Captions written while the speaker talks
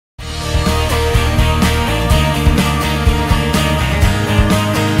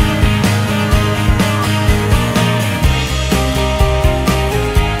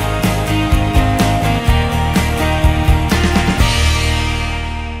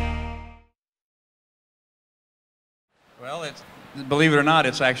Well, believe it or not,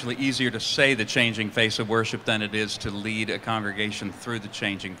 it's actually easier to say the changing face of worship than it is to lead a congregation through the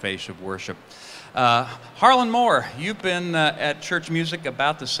changing face of worship. Harlan Moore, you've been at church music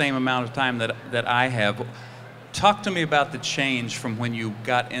about the same amount of time that I have. Talk to me about the change from when you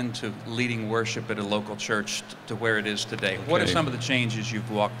got into leading worship at a local church to where it is today. Okay. What are some of the changes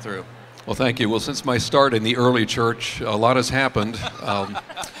you've walked through? Well, thank you. Well, since my start in the early church, a lot has happened.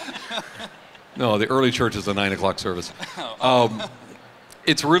 No, the early church is a 9 o'clock service.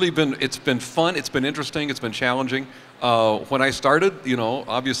 It's been fun, it's been interesting, it's been challenging. When I started, you know,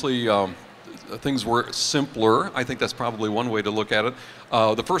 obviously things were simpler. I think that's probably one way to look at it.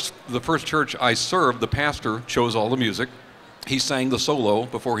 The first church I served, the pastor chose all the music. He sang the solo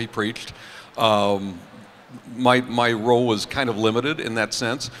before he preached. My role was kind of limited in that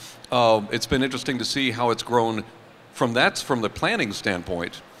sense. It's been interesting to see how it's grown from the planning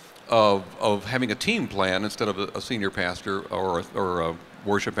standpoint of having a team plan instead of a senior pastor or a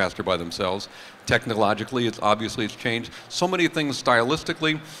worship pastor by themselves. Technologically, it's changed. So many things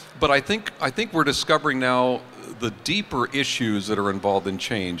stylistically, but I think we're discovering now the deeper issues that are involved in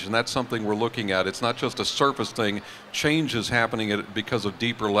change, and that's something we're looking at. It's not just a surface thing. Change is happening because of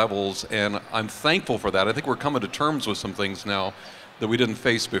deeper levels, and I'm thankful for that. I think we're coming to terms with some things now that we didn't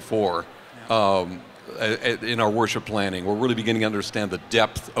face before. In our worship planning, we're really beginning to understand the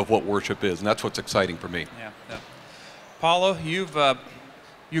depth of what worship is, and that's what's exciting for me. Yeah. Paulo, you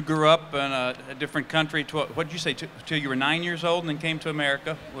grew up in a different country. What did you say? Till you were 9 years old, and then came to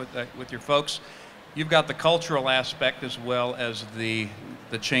America with your folks. You've got the cultural aspect as well as the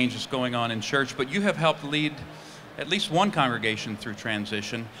changes going on in church, but you have helped lead at least one congregation through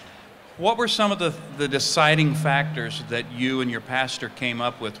transition. What were some of the deciding factors that you and your pastor came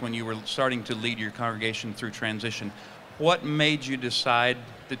up with when you were starting to lead your congregation through transition? What made you decide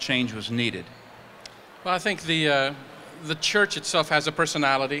the change was needed? Well, I think the church itself has a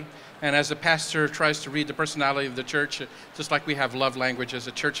personality, and as a pastor tries to read the personality of the church, just like we have love languages,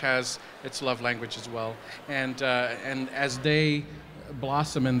 the church has its love language as well. And as they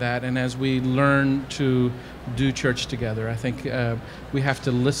blossom in that, and as we learn to do church together, I think we have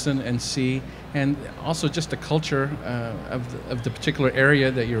to listen and see, and also just the culture of the particular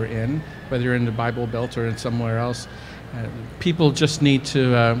area that you're in, whether you're in the Bible Belt or in somewhere else. People just need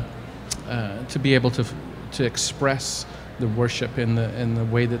to be able to express the worship in the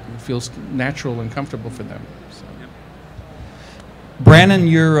way that feels natural and comfortable for them. So. Brannon,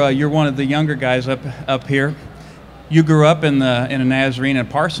 you're one of the younger guys up here. You grew up in a Nazarene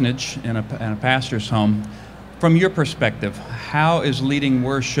parsonage in a pastor's home. From your perspective, how is leading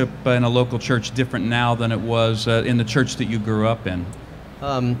worship in a local church different now than it was in the church that you grew up in?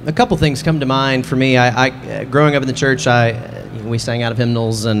 A couple things come to mind for me. I growing up in the church, we sang out of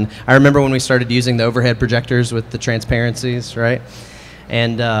hymnals, and I remember when we started using the overhead projectors with the transparencies, right?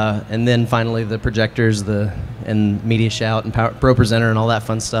 And then finally the projectors, and Media Shout and Pro Presenter and all that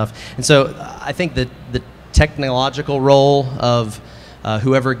fun stuff. And so I think that the technological role of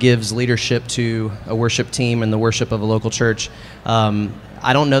whoever gives leadership to a worship team and the worship of a local church,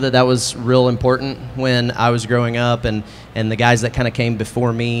 I don't know that was real important when I was growing up, and the guys that kind of came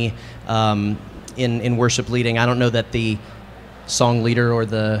before me in worship leading, I don't know that the song leader or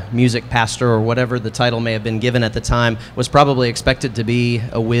the music pastor or whatever the title may have been given at the time was probably expected to be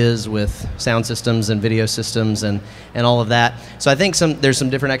a whiz with sound systems and video systems and all of that. So I think there's some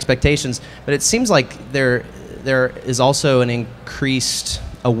different expectations, but it seems like there is also an increased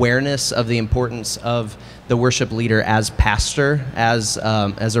awareness of the importance of the worship leader as pastor, as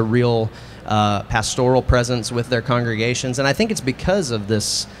a real pastoral presence with their congregations. And I think it's because of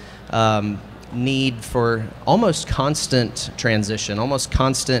this need for almost constant transition, almost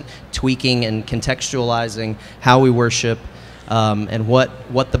constant tweaking and contextualizing how we worship, and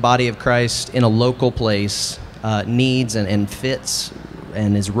what the body of Christ in a local place needs and fits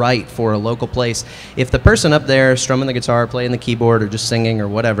and is right for a local place. If the person up there strumming the guitar, playing the keyboard, or just singing or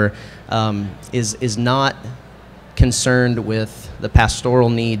whatever is not concerned with the pastoral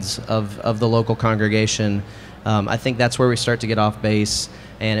needs of the local congregation, I think that's where we start to get off base,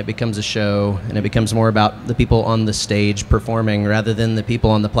 and it becomes a show, and it becomes more about the people on the stage performing rather than the people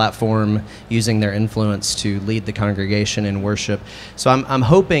on the platform using their influence to lead the congregation in worship. So I'm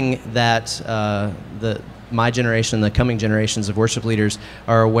hoping that my generation, the coming generations of worship leaders,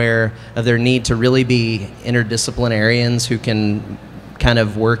 are aware of their need to really be interdisciplinarians who can kind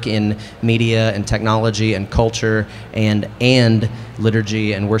of work in media and technology and culture and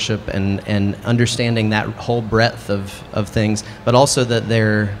liturgy and worship and understanding that whole breadth of things, but also that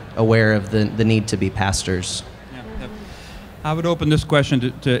they're aware of the need to be pastors. Yeah. I would open this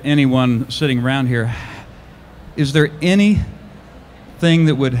question to anyone sitting around here. is there anything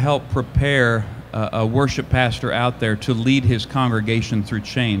that would help prepare a worship pastor out there to lead his congregation through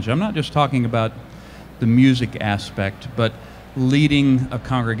change? I'm not just talking about the music aspect, but leading a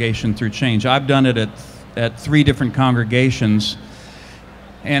congregation through change. I've done it at 3 different congregations,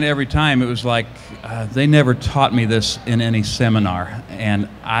 and every time it was like, they never taught me this in any seminar, and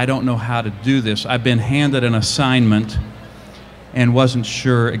I don't know how to do this. I've been handed an assignment and wasn't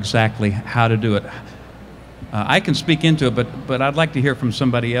sure exactly how to do it. I can speak into it, but I'd like to hear from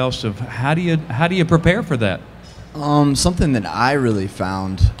somebody else of how do you prepare for that? Something that I really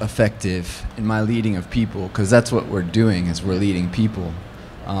found effective in my leading of people, because that's what we're doing, is we're leading people,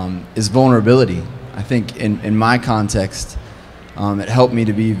 is vulnerability. I think in my context, it helped me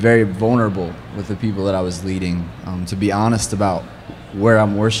to be very vulnerable with the people that I was leading, to be honest about where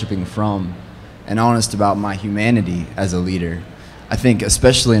I'm worshiping from and honest about my humanity as a leader. I think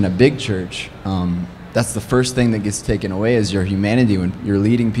especially in a big church, that's the first thing that gets taken away is your humanity. When you're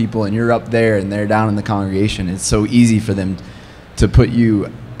leading people and you're up there and they're down in the congregation, it's so easy for them to put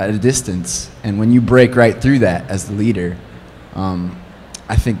you at a distance. And when you break right through that as the leader,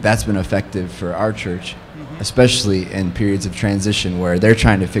 I think that's been effective for our church, especially in periods of transition where they're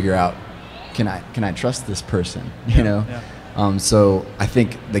trying to figure out, can I trust this person? You know? Yeah. So I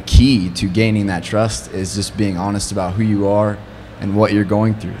think the key to gaining that trust is just being honest about who you are and what you're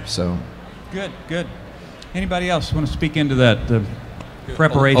going through. So good. Anybody else want to speak into that, the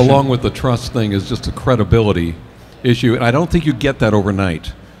preparation? Along with the trust thing is just a credibility issue, and I don't think you get that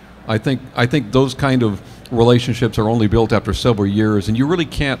overnight. I think those kind of relationships are only built after several years, and you really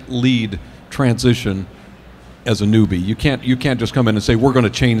can't lead transition as a newbie. You can't just come in and say we're going to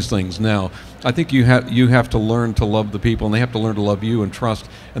change things now. I think you have to learn to love the people, and they have to learn to love you and trust,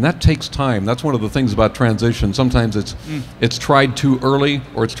 and that takes time. That's one of the things about transition. Sometimes it's tried too early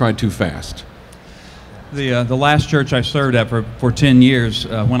or it's tried too fast. The last church I served at for 10 years,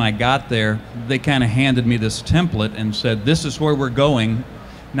 when I got there, they kind of handed me this template and said, "This is where we're going.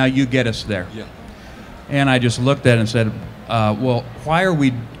 Now you get us there." Yeah. And I just looked at it and said, "Well, why are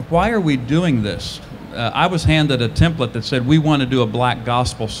we doing this?" I was handed a template that said we want to do a black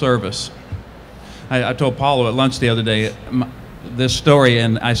gospel service. I told Paulo at lunch the other day this story,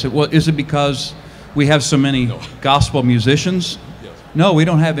 and I said, "Well, is it because we have so many gospel musicians?" Yes. "No, we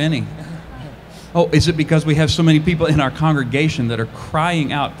don't have any." "Oh, is it because we have so many people in our congregation that are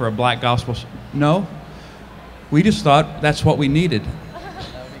crying out for a black gospel?" "No, we just thought that's what we needed."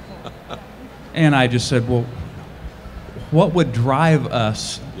 And I just said, "Well, what would drive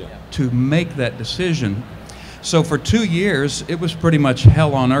us to make that decision?" So for 2 years, it was pretty much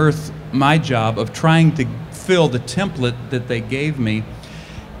hell on earth, my job of trying to fill the template that they gave me.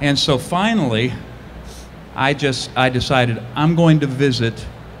 And so finally, I decided I'm going to visit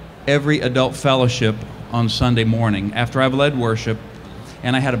every adult fellowship on Sunday morning after I've led worship,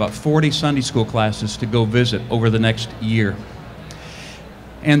 and I had about 40 Sunday school classes to go visit over the next year.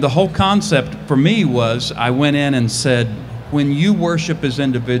 And the whole concept for me was, I went in and said, when you worship as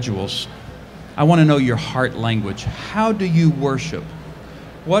individuals, I want to know your heart language. How do you worship?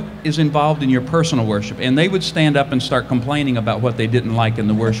 What is involved in your personal worship? And they would stand up and start complaining about what they didn't like in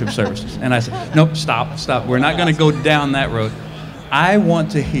the worship services. And I said, "Nope, stop. We're not going to go down that road. I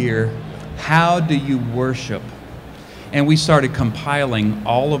want to hear, how do you worship?" And we started compiling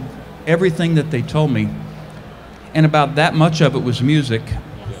all of everything that they told me. And about that much of it was music.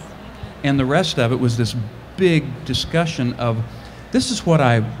 And the rest of it was this big discussion of, this is what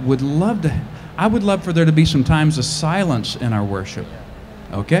I would love to, I would love for there to be some times of silence in our worship.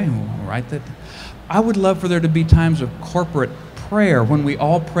 Okay, we'll write that. I would love for there to be times of corporate prayer when we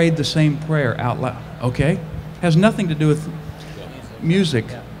all prayed the same prayer out loud. Okay, has nothing to do with music.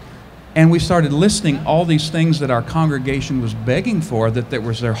 And we started listing all these things that our congregation was begging for, that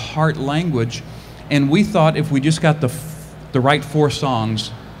was their heart language. And we thought if we just got the right 4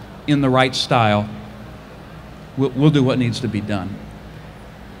 songs in the right style, we'll do what needs to be done.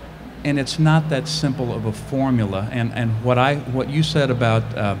 And it's not that simple of a formula. And what you said about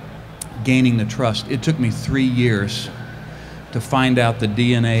gaining the trust, it took me 3 years to find out the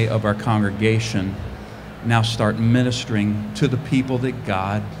DNA of our congregation, now start ministering to the people that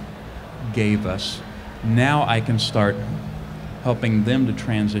God gave us. Now I can start helping them to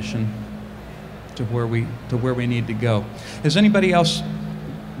transition to where we need to go. Has anybody else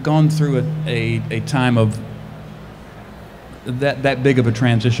gone through a time of that big of a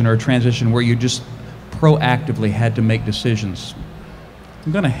transition, or a transition where you just proactively had to make decisions?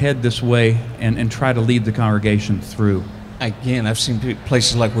 I'm going to head this way and try to lead the congregation through. Again, I've seen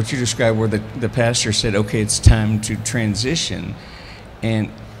places like what you described where the pastor said, okay, it's time to transition. And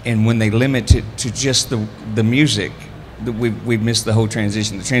and when they limit it to just the music, we've missed the whole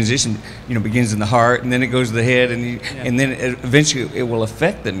transition. The transition, you know, begins in the heart, and then it goes to the head, and then eventually it will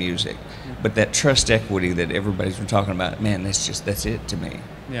affect the music. But that trust equity that everybody's been talking about, man, that's it to me.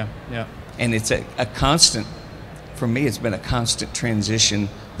 Yeah, yeah. And it's a constant, for me, it's been a constant transition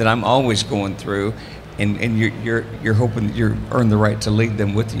that I'm always going through, and you're hoping that you earn the right to lead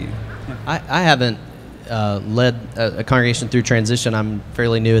them with you. I haven't led a congregation through transition. I'm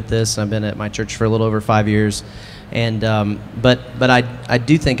fairly new at this. I've been at my church for a little over 5 years, and but I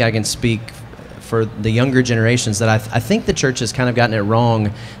do think I can speak for the younger generations that I think the church has kind of gotten it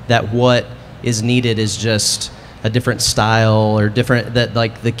wrong, that what is needed is just a different style, or different, that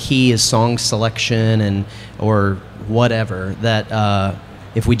like the key is song selection and or whatever, that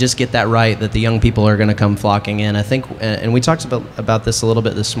if we just get that right, that the young people are going to come flocking in. I think, and we talked about this a little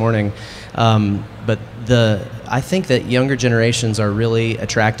bit this morning, but I think that younger generations are really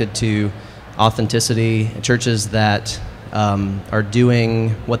attracted to authenticity, churches that are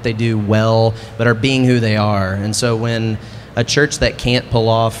doing what they do well, but are being who they are. And so when a church that can't pull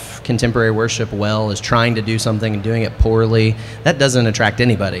off contemporary worship well is trying to do something and doing it poorly, that doesn't attract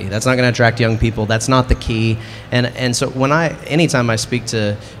anybody. That's not going to attract young people. That's not the key. And so anytime I speak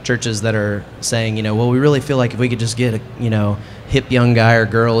to churches that are saying, you know, well, we really feel like if we could just get a, hip young guy or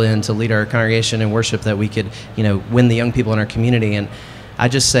girl in to lead our congregation in worship, that we could, win the young people in our community. And I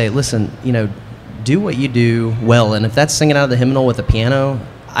just say, listen, do what you do well. And if that's singing out of the hymnal with a piano,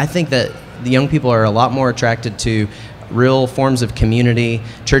 I think that the young people are a lot more attracted to real forms of community,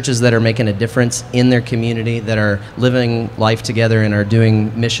 churches that are making a difference in their community, that are living life together and are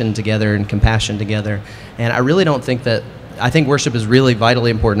doing mission together and compassion together. And I really don't think that, I think worship is really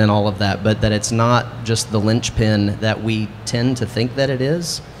vitally important in all of that, but that it's not just the linchpin that we tend to think that it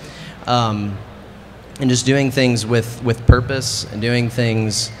is. And just doing things with purpose and doing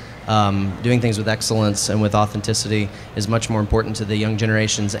things with excellence and with authenticity is much more important to the young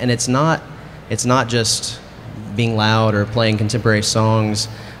generations. And it's not just being loud or playing contemporary songs.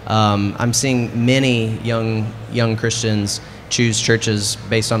 I'm seeing many young Christians choose churches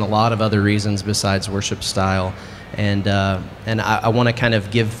based on a lot of other reasons besides worship style. And I want to kind of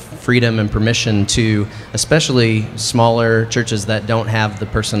give freedom and permission to especially smaller churches that don't have the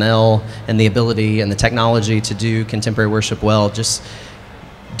personnel and the ability and the technology to do contemporary worship well. Just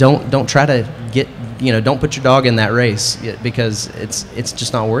don't try to get, don't put your dog in that race, because it's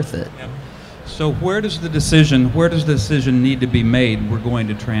just not worth it. Yep. So where does the decision need to be made? We're going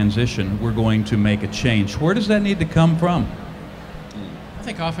to transition. We're going to make a change. Where does that need to come from? I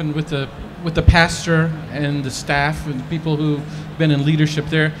think often with the pastor and the staff and the people who've been in leadership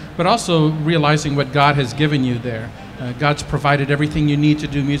there, but also realizing what God has given you there. God's provided everything you need to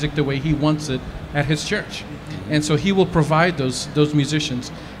do music the way He wants it at His church. And so He will provide those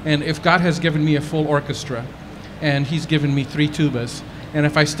musicians. And if God has given me a full orchestra, and He's given me 3 tubas, and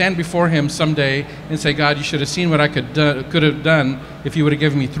if I stand before Him someday and say, God, you should have seen what I could have done if you would have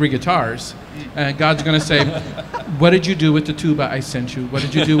given me 3 guitars, God's going to say, what did you do with the tuba I sent you? What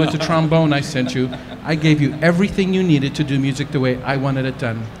did you do with the trombone I sent you? I gave you everything you needed to do music the way I wanted it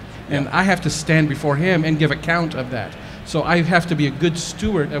done. And I have to stand before Him and give account of that. So I have to be a good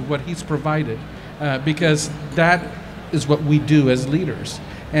steward of what He's provided, because that is what we do as leaders.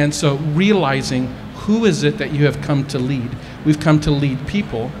 And so realizing, who is it that you have come to lead? We've come to lead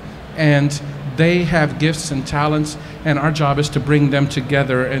people, and they have gifts and talents, and our job is to bring them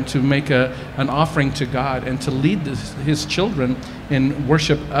together and to make an offering to God and to lead His children in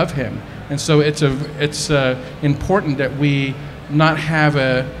worship of Him. And so it's important that we not have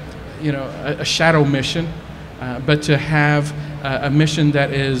a shadow mission, but to have a mission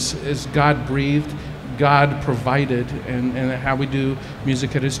that is God-breathed, God-provided, and how we do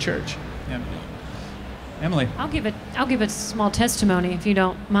music at His church. Yeah. Emily. I'll give a small testimony, if you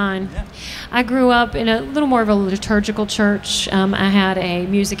don't mind. Yeah. I grew up in a little more of a liturgical church. I had a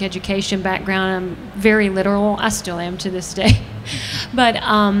music education background. I'm very literal. I still am to this day. But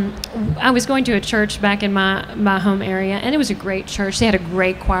I was going to a church back in my home area, and it was a great church. They had a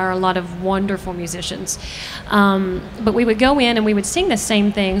great choir, a lot of wonderful musicians. But we would go in and we would sing the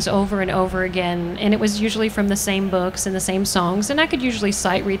same things over and over again, and it was usually from the same books and the same songs, and I could usually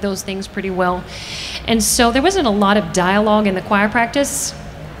sight read those things pretty well. And so there wasn't a lot of dialogue in the choir practice.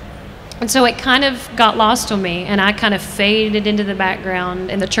 And so it kind of got lost on me, and I kind of faded into the background.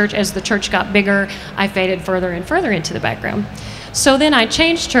 And as the church got bigger, I faded further and further into the background. So then I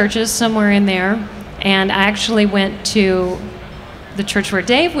changed churches somewhere in there, and I actually went to the church where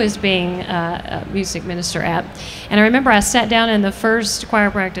Dave was being a music minister at. And I remember I sat down in the first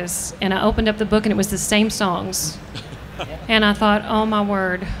choir practice, and I opened up the book, and it was the same songs And I thought, oh my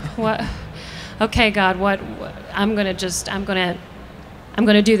word, what? Okay, God, I'm gonna do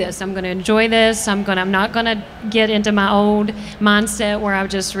this. I'm gonna enjoy this. I'm not gonna get into my old mindset where I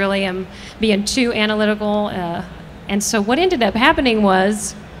just really am being too analytical. And so what ended up happening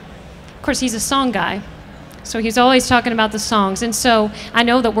was, of course, he's a song guy. So he's always talking about the songs. And so I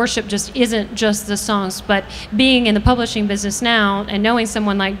know that worship just isn't just the songs, but being in the publishing business now and knowing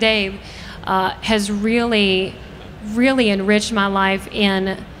someone like Dave has really, really enriched my life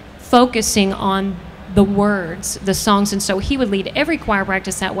in focusing on the words, the songs. And so he would lead every choir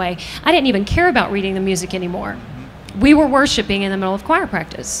practice that way. I didn't even care about reading the music anymore. We were worshiping in the middle of choir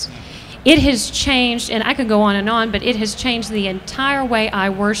practice. It has changed, and I could go on, but it has changed the entire way I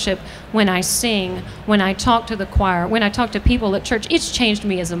worship when I sing, when I talk to the choir, when I talk to people at church. It's changed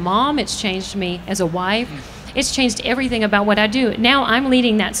me as a mom. It's changed me as a wife. It's changed everything about what I do. Now I'm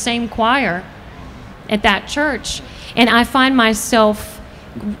leading that same choir at that church, and I find myself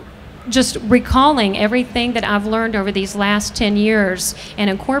just recalling everything that I've learned over these last 10 years and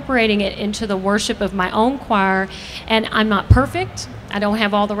incorporating it into the worship of my own choir. And I'm not perfect. I don't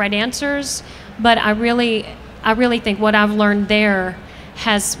have all the right answers, but I really think what I've learned there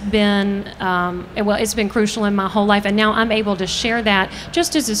has been, it's been crucial in my whole life. And now I'm able to share that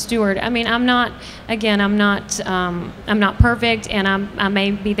just as a steward. I mean, I'm not perfect, and I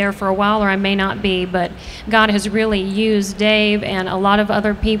may be there for a while or I may not be, but God has really used Dave and a lot of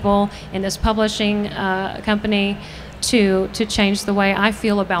other people in this publishing company to change the way I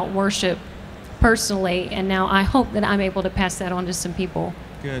feel about worship personally, and now I hope that I'm able to pass that on to some people.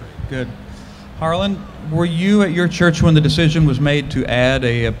 Good, good. Harlan, were you at your church when the decision was made to add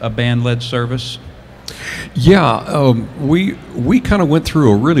a band-led service? Yeah, we kind of went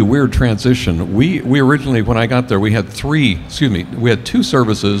through a really weird transition. We originally, when I got there, we had two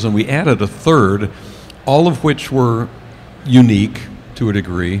services, and we added a third, all of which were unique to a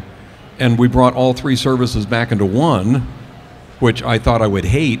degree, and we brought all three services back into one, which I thought I would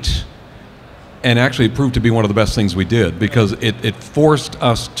hate. And actually it proved to be one of the best things we did, because it forced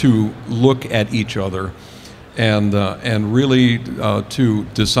us to look at each other and really to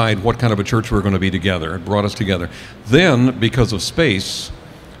decide what kind of a church we were going to be together. It brought us together. Then, because of space,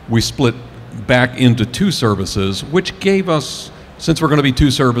 we split back into two services, which gave us, since we're going to be two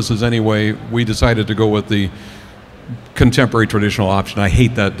services anyway, we decided to go with the contemporary traditional option. I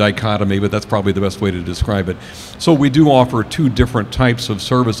hate that dichotomy, but that's probably the best way to describe it. So we do offer two different types of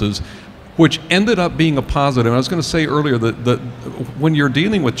services, which ended up being a positive. I was going to say earlier that when you're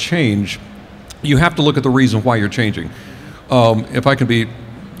dealing with change, you have to look at the reason why you're changing. If I can be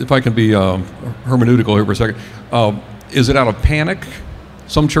hermeneutical here for a second, is it out of panic?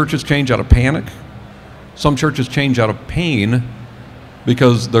 Some churches change out of panic. Some churches change out of pain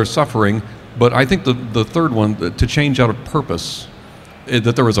because they're suffering. But I think the third one, to change out of purpose.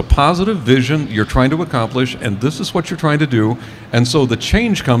 That there is a positive vision you're trying to accomplish, and this is what you're trying to do. And so the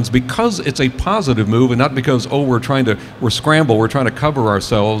change comes because it's a positive move, and not because, we're trying to cover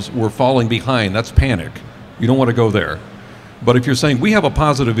ourselves, we're falling behind. That's panic. You don't want to go there. But if you're saying, we have a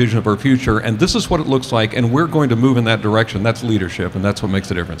positive vision of our future, and this is what it looks like, and we're going to move in that direction, that's leadership, and that's what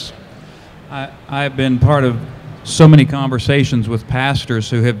makes a difference. I've been part of so many conversations with pastors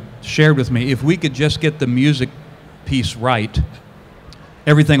who have shared with me, if we could just get the music piece right,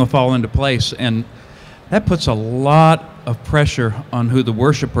 everything will fall into place. And that puts a lot of pressure on who the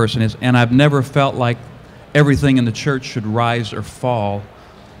worship person is. And I've never felt like everything in the church should rise or fall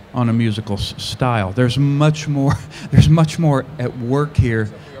on a musical style. There's much more at work here.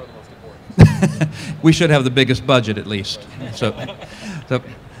 We should have the biggest budget, at least.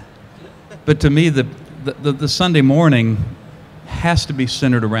 But to me, the Sunday morning has to be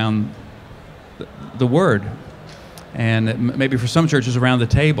centered around the Word. And maybe for some churches around the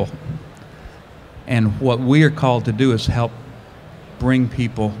table. And what we are called to do is help bring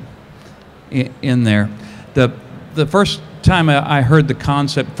people in there. The first time I heard the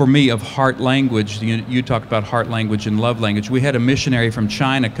concept for me of heart language, you talked about heart language and love language. We had a missionary from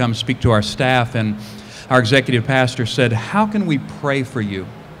China come speak to our staff, and our executive pastor said, "How can we pray for you?"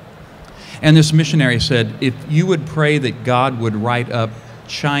 And this missionary said, "If you would pray that God would write up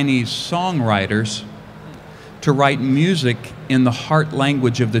Chinese songwriters to write music in the heart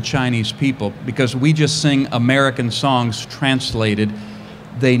language of the Chinese people, because we just sing American songs translated.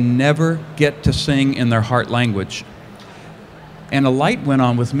 They never get to sing in their heart language." And a light went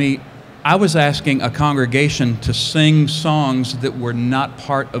on with me. I was asking a congregation to sing songs that were not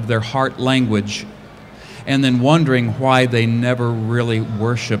part of their heart language, and then wondering why they never really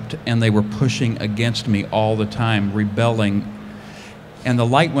worshiped, and they were pushing against me all the time, rebelling. And the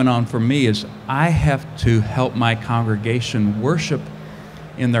light went on for me is I have to help my congregation worship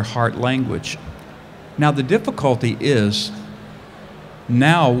in their heart language. Now the difficulty is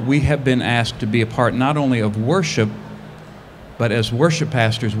now we have been asked to be a part not only of worship, but as worship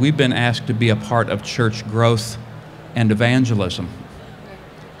pastors, we've been asked to be a part of church growth and evangelism.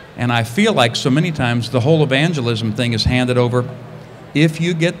 And I feel like so many times the whole evangelism thing is handed over. If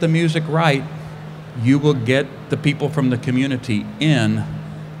you get the music right, you will get the people from the community in.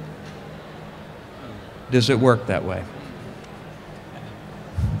 Does it work that way?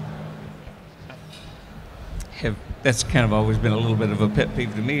 That's kind of always been a little bit of a pet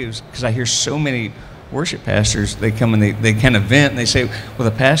peeve to me, is because I hear so many worship pastors, they come and they kind of vent and they say, well,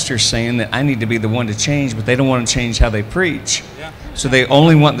 the pastor's saying that I need to be the one to change, but they don't want to change how they preach. Yeah. So they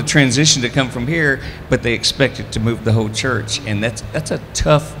only want the transition to come from here, but they expect it to move the whole church. And that's a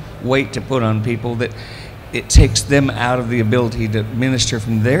tough weight to put on people, that it takes them out of the ability to minister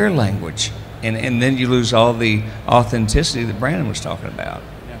from their language. And then you lose all the authenticity that Brannon was talking about.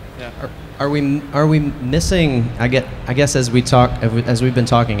 Yeah. Are we missing? I guess as we've been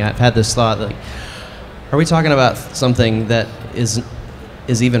talking, I've had this thought, like, are we talking about something that is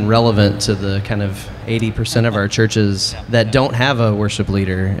even relevant to the kind of 80% of our churches that don't have a worship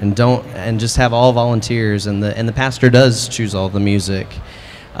leader and just have all volunteers, and the pastor does choose all the music?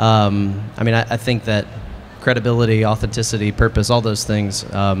 I mean, I think that credibility, authenticity, purpose, all those things,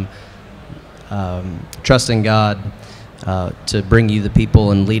 trusting God to bring you the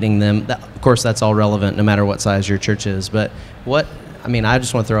people and leading them. Of course, that's all relevant no matter what size your church is. But I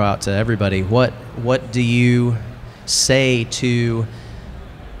just want to throw out to everybody, what do you say to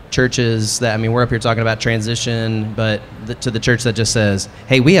churches that, we're up here talking about transition, but to the church that just says,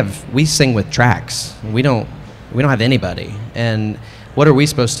 hey, we sing with tracks. We don't have anybody. And what are we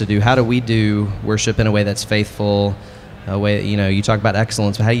supposed to do? How do we do worship in a way that's faithful? A way, you talk about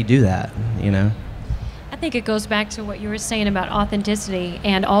excellence, but how do you do that, I think it goes back to what you were saying about authenticity,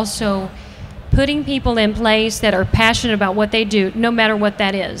 and also putting people in place that are passionate about what they do, no matter what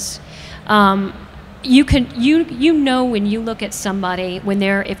that is. You know when you look at somebody,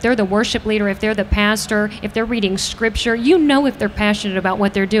 if they're the worship leader, if they're the pastor, if they're reading scripture, you know if they're passionate about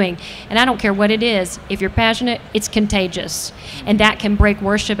what they're doing. And I don't care what it is. If you're passionate, it's contagious, and that can break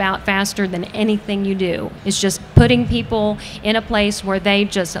worship out faster than anything you do. It's just putting people in a place where they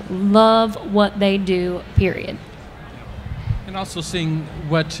just love what they do, period. And also seeing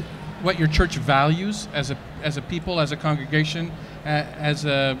what your church values as a people, as a congregation, as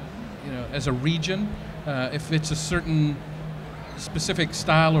a region. If it's a certain specific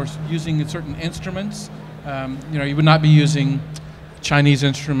style or using certain instruments, you would not be using Chinese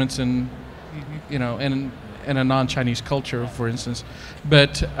instruments in a non-Chinese culture, for instance.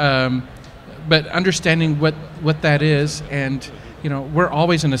 But understanding what that is, and we're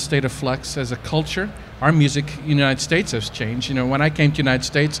always in a state of flux as a culture. Our music in the United States has changed. When I came to the United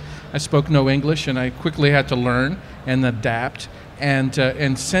States, I spoke no English, and I quickly had to learn and adapt. And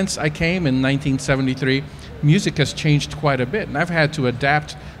since I came in 1973, music has changed quite a bit, and I've had to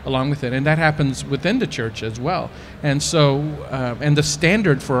adapt along with it, and that happens within the church as well. And so, and the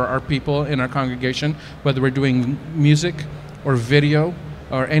standard for our people in our congregation, whether we're doing music or video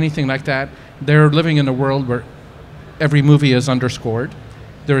or anything like that, they're living in a world where every movie is underscored.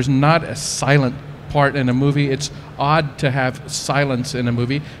 There is not a silent part in a movie. It's odd to have silence in a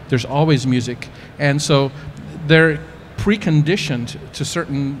movie. There's always music, and so they're preconditioned to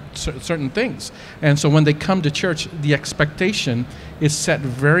certain things. And so when they come to church, the expectation is set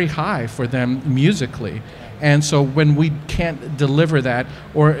very high for them musically. And so when we can't deliver that,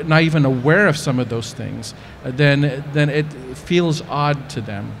 or not even aware of some of those things, then it feels odd to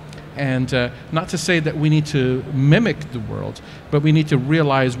them. And not to say that we need to mimic the world, but we need to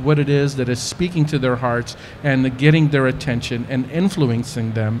realize what it is that is speaking to their hearts and getting their attention and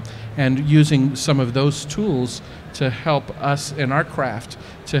influencing them, and using some of those tools to help us in our craft,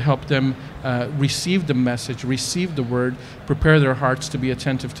 to help them receive the message, receive the word, prepare their hearts to be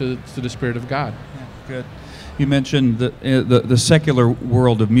attentive to the Spirit of God. Yeah, good. You mentioned the secular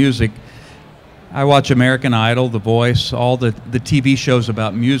world of music. I watch American Idol, The Voice, all the TV shows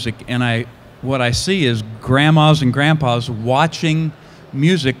about music, and what I see is grandmas and grandpas watching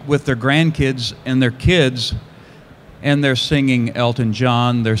music with their grandkids and their kids, and they're singing Elton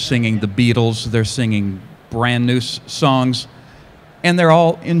John, they're singing the Beatles, they're singing brand new songs, and they're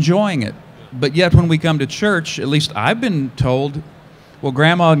all enjoying it. But yet when we come to church, at least I've been told, well,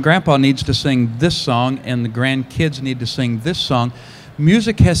 grandma and grandpa needs to sing this song and the grandkids need to sing this song.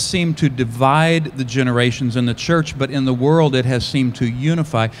 music has seemed to divide the generations in the church, but in the world it has seemed to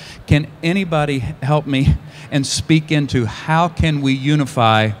unify. Can anybody help me and speak into how can we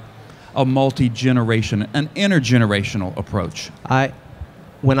unify a multi-generation, an intergenerational approach?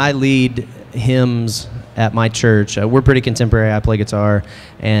 When I lead hymns at my church, we're pretty contemporary. I play guitar,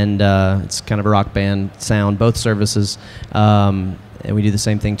 and it's kind of a rock band sound, both services, and we do the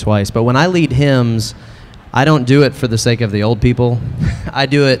same thing twice. But when I lead hymns, I don't do it for the sake of the old people. I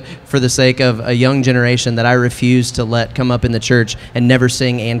do it for the sake of a young generation that I refuse to let come up in the church and never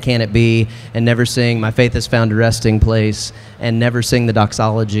sing "And Can It Be," and never sing "My Faith Has Found a Resting Place," and never sing the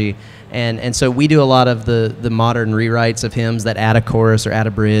doxology. And so we do a lot of the modern rewrites of hymns that add a chorus or add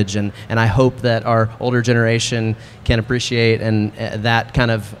a bridge, and I hope that our older generation can appreciate and that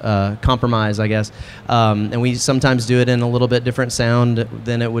kind of compromise, I guess. And we sometimes do it in a little bit different sound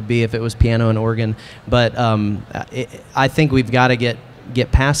than it would be if it was piano and organ. But I think we've got to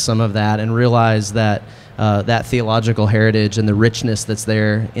get past some of that and realize that that theological heritage and the richness that's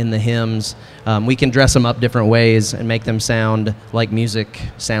there in the hymns. We can dress them up different ways and make them sound like music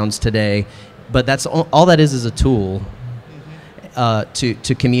sounds today, but that's all that is a tool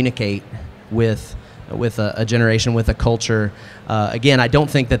to communicate with a generation, with a culture. Again, I don't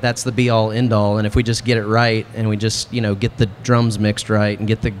think that that's the be-all, end-all, and if we just get it right and we just get the drums mixed right and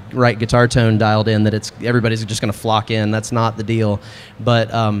get the right guitar tone dialed in, that everybody's just going to flock in. That's not the deal.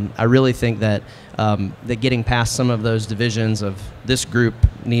 But I really think that getting past some of those divisions of this group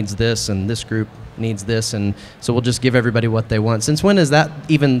needs this and this group needs this, and so we'll just give everybody what they want. Since when is that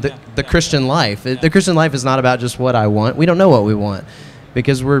even the Christian life? The Christian life is not about just what I want. We don't know what we want,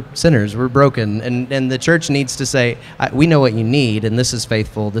 because we're sinners, we're broken, and the church needs to say, we know what you need, and this is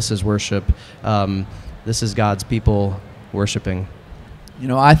faithful, this is worship, this is God's people worshiping.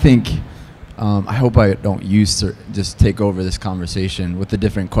 I think, I hope I don't just take over this conversation with a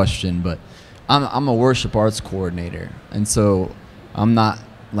different question, but I'm a worship arts coordinator, and so I'm not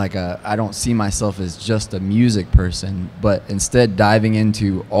I don't see myself as just a music person, but instead diving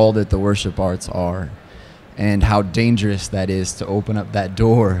into all that the worship arts are, and how dangerous that is to open up that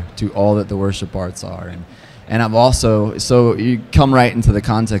door to all that the worship arts are. And I've also, so you come right into the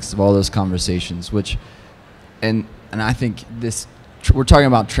context of all those conversations, and I think we're talking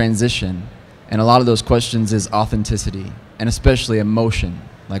about transition, and a lot of those questions is authenticity, and especially emotion.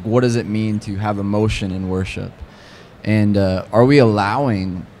 Like, what does it mean to have emotion in worship? And are we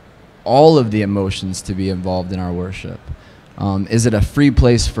allowing all of the emotions to be involved in our worship? Is it a free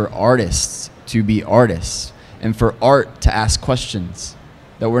place for artists to be artists, and for art to ask questions?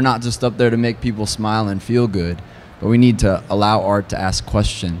 That we're not just up there to make people smile and feel good, but we need to allow art to ask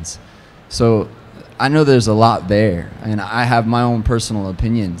questions. So I know there's a lot there, and I have my own personal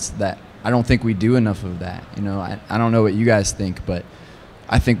opinions that I don't think we do enough of that. I don't know what you guys think, but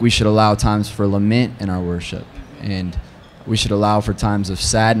I think we should allow times for lament in our worship, and we should allow for times of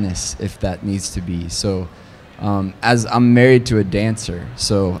sadness if that needs to be. So as I'm married to a dancer,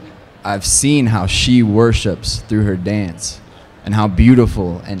 so I've seen how she worships through her dance and how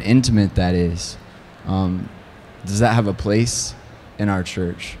beautiful and intimate that is. Does that have a place in our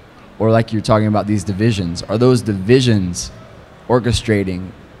church? Or like you're talking about these divisions, are those divisions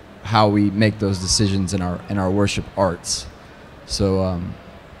orchestrating how we make those decisions in our worship arts? So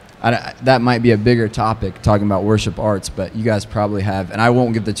that might be a bigger topic, talking about worship arts, but you guys probably have, and I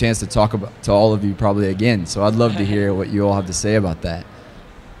won't get the chance to talk to all of you probably again, so I'd love to hear what you all have to say about that.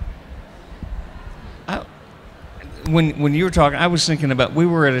 When you were talking, I was thinking about, we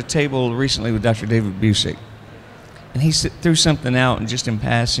were at a table recently with Dr. David Busick, and he threw something out, and just in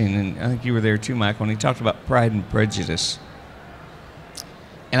passing, and I think you were there too, Michael, and he talked about pride and prejudice.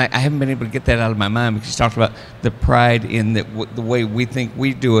 And I haven't been able to get that out of my mind, because he talked about the pride in that the way we think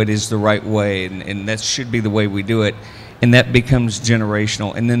we do it is the right way, and that should be the way we do it, and that becomes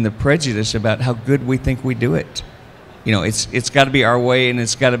generational. And then the prejudice about how good we think we do it. It's got to be our way, and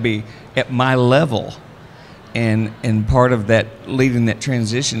it's got to be at my level. And part of that, leading that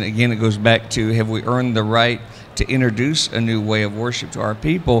transition, again, it goes back to, have we earned the right to introduce a new way of worship to our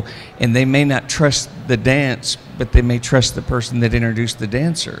people? And they may not trust the dance, but they may trust the person that introduced the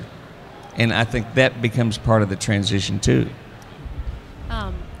dancer. And I think that becomes part of the transition too.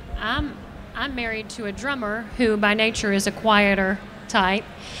 I'm married to a drummer who by nature is a quieter type.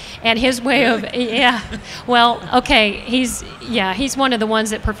 And his way of, he's one of the ones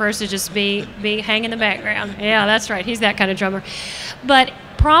that prefers to just be hang in the background. Yeah, that's right. He's that kind of drummer. But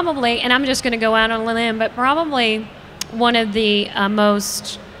probably, and I'm just going to go out on a limb, but probably one of the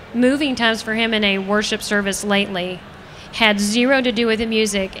most moving times for him in a worship service lately had zero to do with the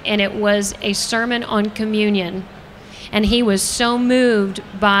music, and it was a sermon on communion. And he was so moved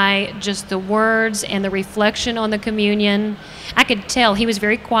by just the words and the reflection on the communion. I could tell he was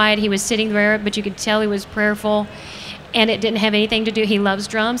very quiet. He was sitting there, but you could tell he was prayerful. And it didn't have anything to do. He loves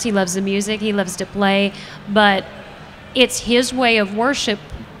drums. He loves the music. He loves to play. But it's his way of worship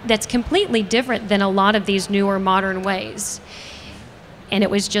that's completely different than a lot of these newer modern ways. And it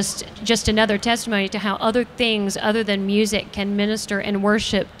was just another testimony to how other things other than music can minister and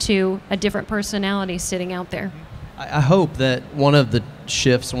worship to a different personality sitting out there. I hope that one of the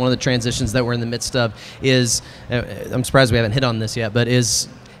shifts, one of the transitions that we're in the midst of is, I'm surprised we haven't hit on this yet, but is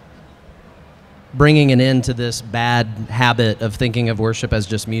bringing an end to this bad habit of thinking of worship as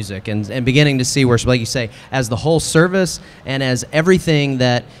just music, and beginning to see worship, like you say, as the whole service and as everything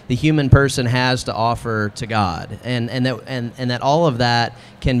that the human person has to offer to God, and that all of that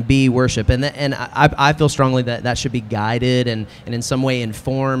can be worship, and I feel strongly that that should be guided and in some way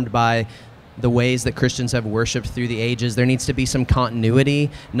informed by the ways that Christians have worshiped through the ages. There needs to be some continuity,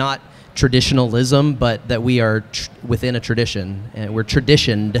 not traditionalism, but that we are within a tradition, and we're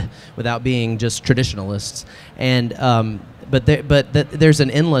traditioned without being just traditionalists. And there's an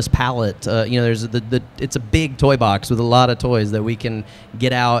endless palette. There's it's a big toy box with a lot of toys that we can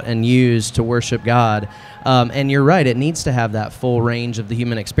get out and use to worship God. And you're right; it needs to have that full range of the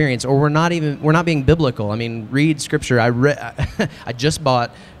human experience, or we're not being biblical. I mean, read Scripture. I just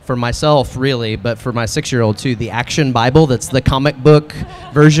bought, for myself really, but for my 6-year-old too, the Action Bible. That's the comic book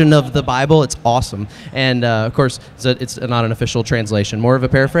version of the Bible. It's awesome. And of course, it's not an official translation, more of a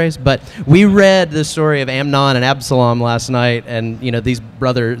paraphrase. But we read the story of Amnon and Absalom last night, and these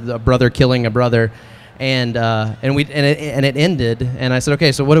a brother killing a brother, and it ended. And I said,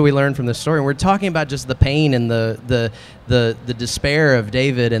 okay, so what do we learn from this story? And we're talking about just the pain and the despair of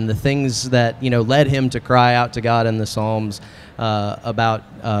David and the things that led him to cry out to God in the Psalms about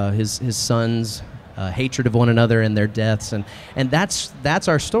his sons' hatred of one another and their deaths, and that's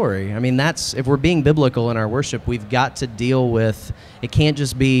our story. I mean, if we're being biblical in our worship, we've got to deal with it. Can't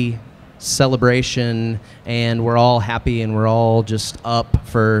just be celebration and we're all happy and we're all just up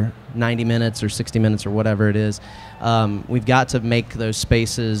for 90 minutes or 60 minutes or whatever it is. We've got to make those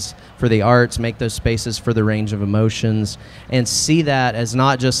spaces for the arts, make those spaces for the range of emotions, and see that as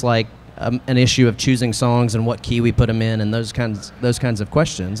not just like an issue of choosing songs and what key we put them in and those kinds of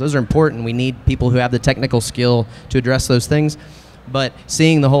questions. Those are important. We need people who have the technical skill to address those things, but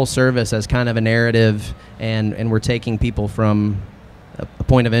seeing the whole service as kind of a narrative, and we're taking people from a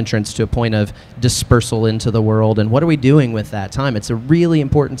point of entrance to a point of dispersal into the world, and what are we doing with that time? It's a really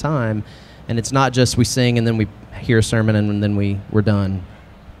important time, and it's not just we sing and then we hear a sermon and then we're done.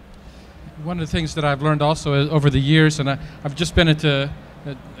 One of the things that I've learned also over the years, and I've just been at a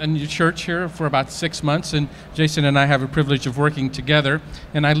new church here for about 6 months, and Jason and I have a privilege of working together,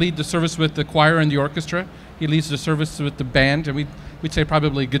 and I lead the service with the choir and the orchestra. He leads the service with the band, and we'd say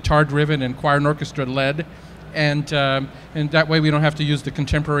probably guitar-driven and choir and orchestra-led, and that way we don't have to use the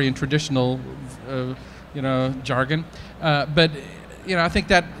contemporary and traditional jargon. But I think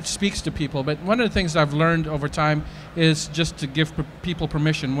that speaks to people. But one of the things I've learned over time is just to give people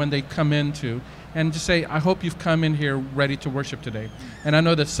permission when they come into, and to say, I hope you've come in here ready to worship today. And I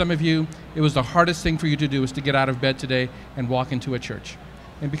know that some of you, it was the hardest thing for you to do is to get out of bed today and walk into a church.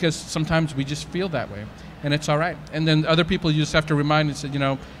 And because sometimes we just feel that way, and it's all right. And then other people you just have to remind and say,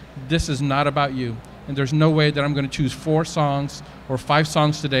 this is not about you. And there's no way that I'm going to choose 4 songs or 5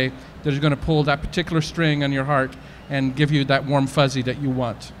 songs today that are going to pull that particular string on your heart and give you that warm fuzzy that you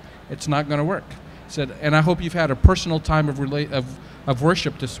want. It's not going to work. And I hope you've had a personal time of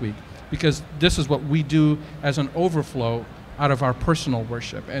worship this week, because this is what we do as an overflow out of our personal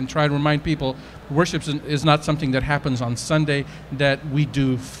worship, and try to remind people worship is not something that happens on Sunday that we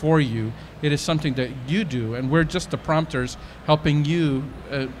do for you. It is something that you do, and we're just the prompters helping you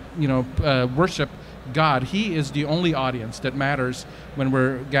worship God. He is the only audience that matters when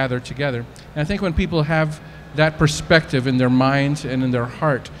we're gathered together. And I think when people have that perspective in their minds and in their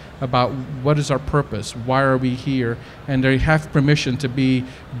heart about what is our purpose, why are we here, and they have permission to be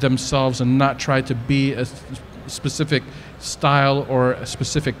themselves and not try to be a specific style or a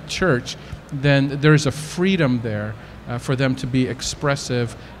specific church, then there's a freedom there for them to be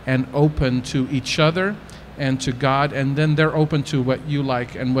expressive and open to each other and to God, and then they're open to what you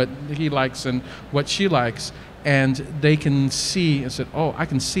like and what he likes and what she likes, and they can see and say, oh, I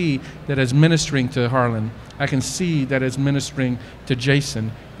can see that as ministering to Harlan, I can see that as ministering to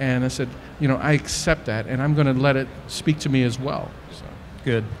Jason, and I said, I accept that, and I'm going to let it speak to me as well. So.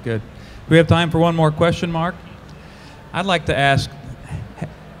 Good. Do we have time for one more question, Mark? I'd like to ask,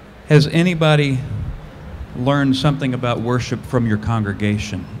 has anybody learned something about worship from your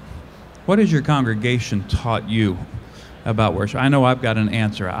congregation? What has your congregation taught you about worship? I know I've got an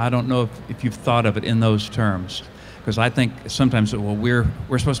answer. I don't know if you've thought of it in those terms, because I think sometimes, well,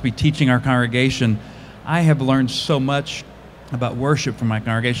 we're supposed to be teaching our congregation. I have learned so much about worship from my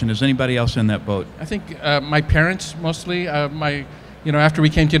congregation. Is anybody else in that boat? I think my parents mostly. After we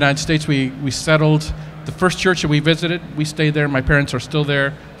came to the United States, we settled. The first church that we visited, we stayed there. My parents are still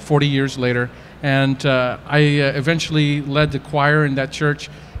there 40 years later. And I eventually led the choir in that church,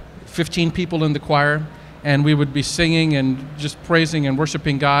 15 people in the choir. And we would be singing and just praising and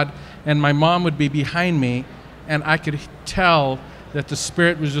worshiping God. And my mom would be behind me, and I could tell that the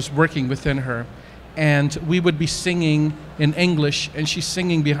Spirit was just working within her. And we would be singing in English, and she's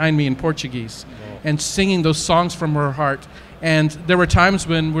singing behind me in Portuguese, and singing those songs from her heart. And there were times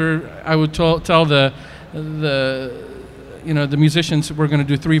when I would tell the musicians we're going to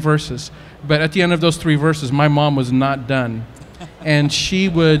do 3 verses. But at the end of those 3 verses, my mom was not done. And she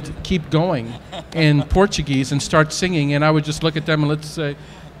would keep going in Portuguese and start singing. And I would just look at them and let's say,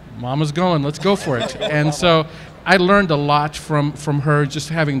 Mama's going, let's go for it. And so I learned a lot from her, just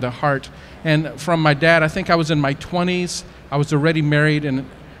having the heart. And from my dad, I think I was in my 20s. I was already married, and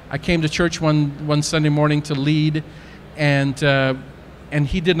I came to church one Sunday morning to lead. And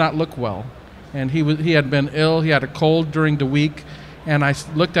he did not look well. And he had been ill. He had a cold during the week. And I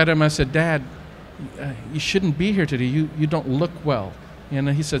looked at him and I said, Dad, you shouldn't be here today. You don't look well. And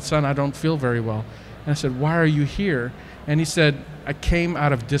he said, Son, I don't feel very well. And I said, why are you here? And he said, I came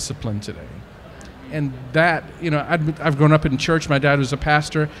out of discipline today. And that, I've grown up in church. My dad was a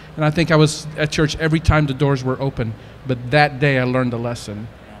pastor. And I think I was at church every time the doors were open. But that day I learned a lesson.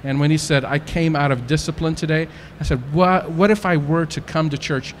 And when he said, I came out of discipline today, I said, what if I were to come to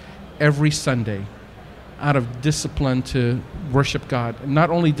church every Sunday out of discipline to worship God? And not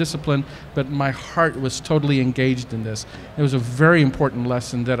only discipline, but my heart was totally engaged in this. It was a very important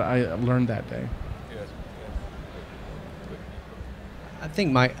lesson that I learned that day. I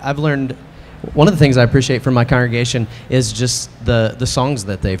think I've learned, one of the things I appreciate from my congregation is just the songs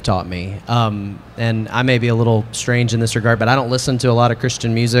that they've taught me. And I may be a little strange in this regard, but I don't listen to a lot of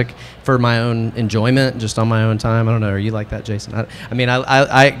Christian music for my own enjoyment, just on my own time. I don't know, are you like that, Jason?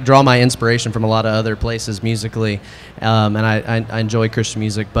 I draw my inspiration from a lot of other places musically, and I enjoy Christian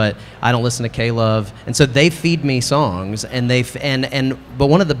music, but I don't listen to K-Love. And so they feed me songs, but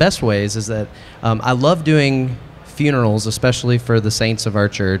one of the best ways is that I love doing funerals, especially for the saints of our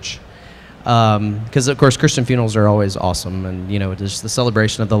church. Because of course Christian funerals are always awesome, and it's the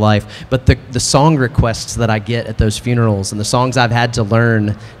celebration of the life, but the song requests that I get at those funerals, and the songs I've had to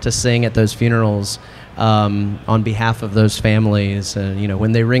learn to sing at those funerals on behalf of those families, and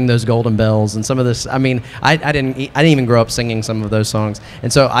when they ring those golden bells and some of this, I didn't even grow up singing some of those songs.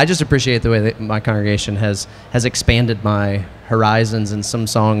 And so I just appreciate the way that my congregation has expanded my horizons, and some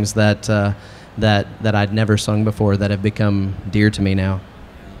songs that I'd never sung before that have become dear to me now.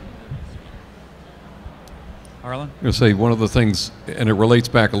 Harlan? I'm going to say one of the things, and it relates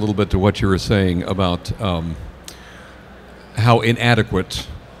back a little bit to what you were saying about how inadequate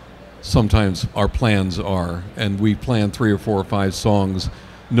sometimes our plans are. And we plan 3 or 4 or 5 songs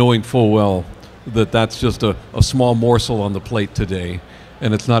knowing full well that that's just a small morsel on the plate today,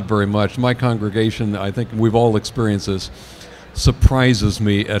 and it's not very much. My congregation, I think we've all experienced this, surprises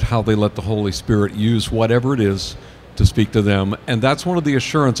me at how they let the Holy Spirit use whatever it is to speak to them. And that's one of the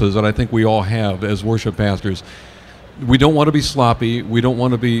assurances that I think we all have as worship pastors. We don't want to be sloppy, we don't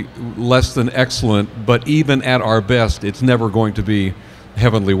want to be less than excellent, but even at our best, it's never going to be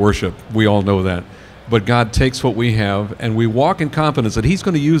heavenly worship. We all know that. But God takes what we have, and we walk in confidence that He's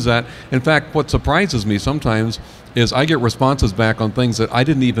going to use that. In fact, what surprises me sometimes is I get responses back on things that I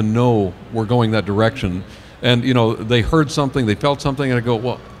didn't even know were going that direction. And they heard something, they felt something, and I go,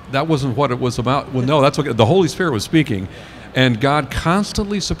 well, that wasn't what it was about. Well, no, that's what the Holy Spirit was speaking. And God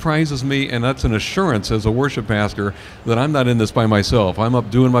constantly surprises me, and that's an assurance as a worship pastor that I'm not in this by myself. I'm up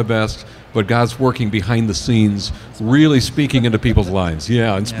doing my best, but God's working behind the scenes, really speaking into people's lives.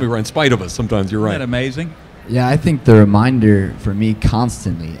 Yeah, in spite of us, sometimes you're right. Isn't that amazing? Yeah, I think the reminder for me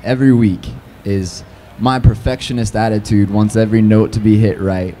constantly, every week, is my perfectionist attitude wants every note to be hit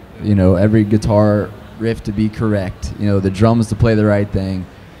right, every guitar riff to be correct, the drums to play the right thing.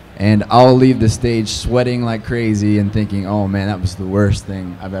 And I'll leave the stage sweating like crazy and thinking, oh man, that was the worst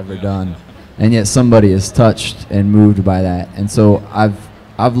thing I've ever done. And yet somebody is touched and moved by that. And so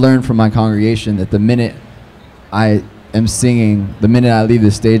I've learned from my congregation that the minute I am singing, the minute I leave the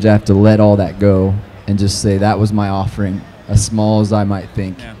stage, I have to let all that go and just say that was my offering, as small as I might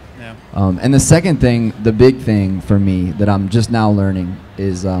think. Yeah. And the second thing, the big thing for me that I'm just now learning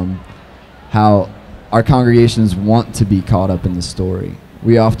is how our congregations want to be caught up in the story.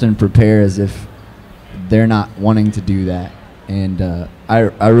 We often prepare as if they're not wanting to do that. And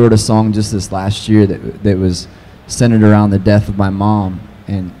I wrote a song just this last year that was centered around the death of my mom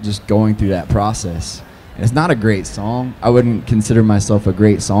and just going through that process. And it's not a great song. I wouldn't consider myself a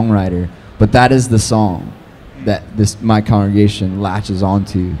great songwriter, but that is the song that my congregation latches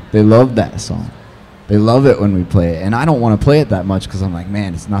onto. They love that song. They love it when we play it. And I don't want to play it that much because I'm like,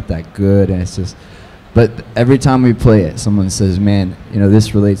 man, it's not that good. And it's just, but every time we play it, someone says, man, you know,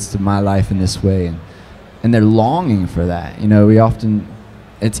 this relates to my life in this way. And they're longing for that. You know,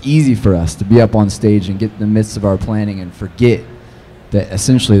 it's easy for us to be up on stage and get in the midst of our planning and forget that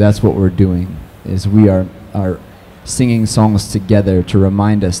essentially that's what we're doing, is we are singing songs together to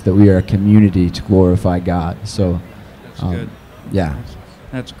remind us that we are a community to glorify God. So, that's good. Yeah.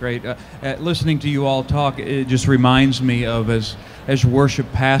 That's great. Listening to you all talk, it just reminds me of as worship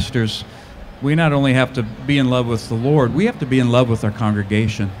pastors, we not only have to be in love with the Lord, we have to be in love with our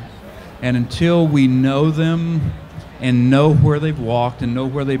congregation. And until we know them and know where they've walked and know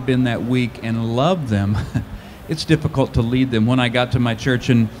where they've been that week and love them, it's difficult to lead them. When I got to my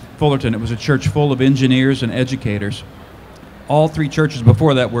church in Fullerton, it was a church full of engineers and educators. All three churches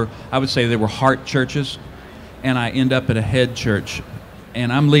before that were, I would say, they were heart churches, and I end up at a head church.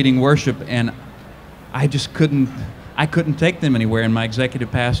 And I'm leading worship, and I just couldn't take them anywhere. And my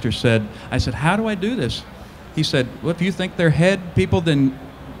executive pastor said, I said, how do I do this? He said, well, if you think they're head people, then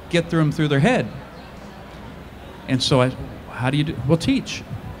get them through their head. And so how do you do? Well, teach.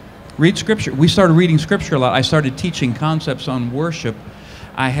 Read Scripture. We started reading Scripture a lot. I started teaching concepts on worship.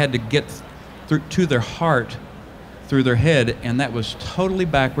 I had to get to their heart through their head, and that was totally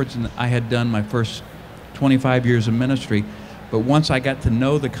backwards, and I had done my first 25 years of ministry. But once I got to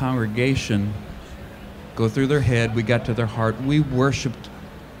know the congregation, go through their head, we got to their heart. We worshiped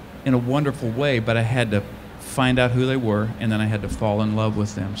in a wonderful way, but I had to find out who they were, and then I had to fall in love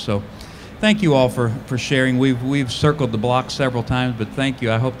with them. So thank you all for sharing. We've circled the block several times, but thank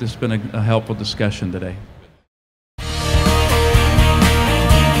you. I hope this has been a helpful discussion today.